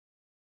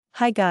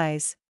Hi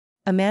guys.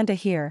 Amanda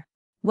here.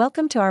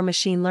 Welcome to our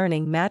machine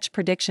learning match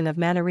prediction of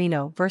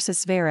Mannarino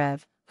versus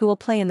Zverev, who will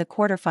play in the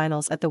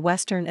quarterfinals at the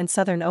Western and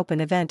Southern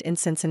Open event in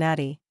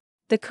Cincinnati.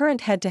 The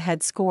current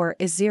head-to-head score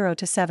is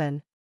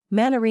 0-7.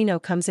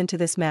 Mannarino comes into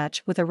this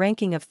match with a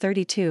ranking of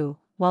 32,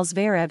 while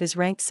Zverev is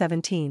ranked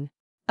 17.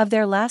 Of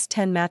their last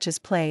 10 matches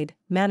played,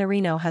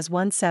 Mannarino has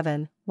won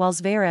 7, while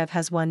Zverev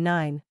has won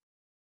 9.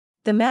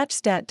 The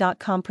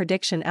Matchstat.com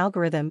prediction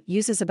algorithm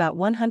uses about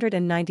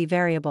 190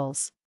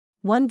 variables.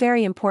 One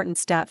very important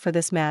stat for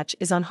this match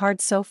is on hard.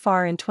 So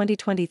far in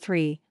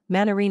 2023,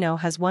 Mannarino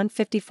has won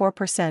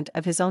 54%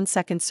 of his own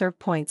second serve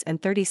points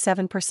and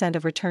 37%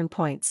 of return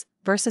points,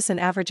 versus an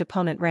average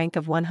opponent rank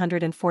of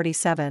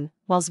 147,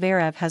 while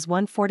Zverev has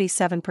won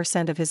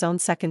 47% of his own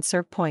second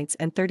serve points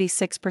and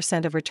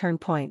 36% of return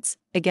points,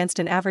 against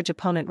an average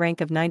opponent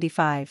rank of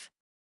 95.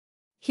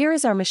 Here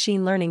is our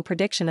machine learning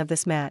prediction of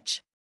this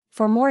match.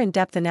 For more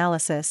in-depth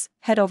analysis,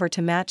 head over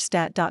to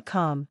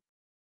Matchstat.com.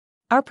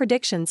 Our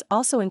predictions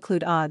also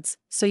include odds,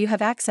 so you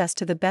have access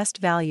to the best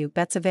value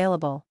bets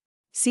available.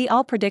 See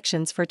all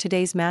predictions for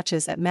today's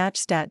matches at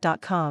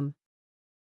Matchstat.com.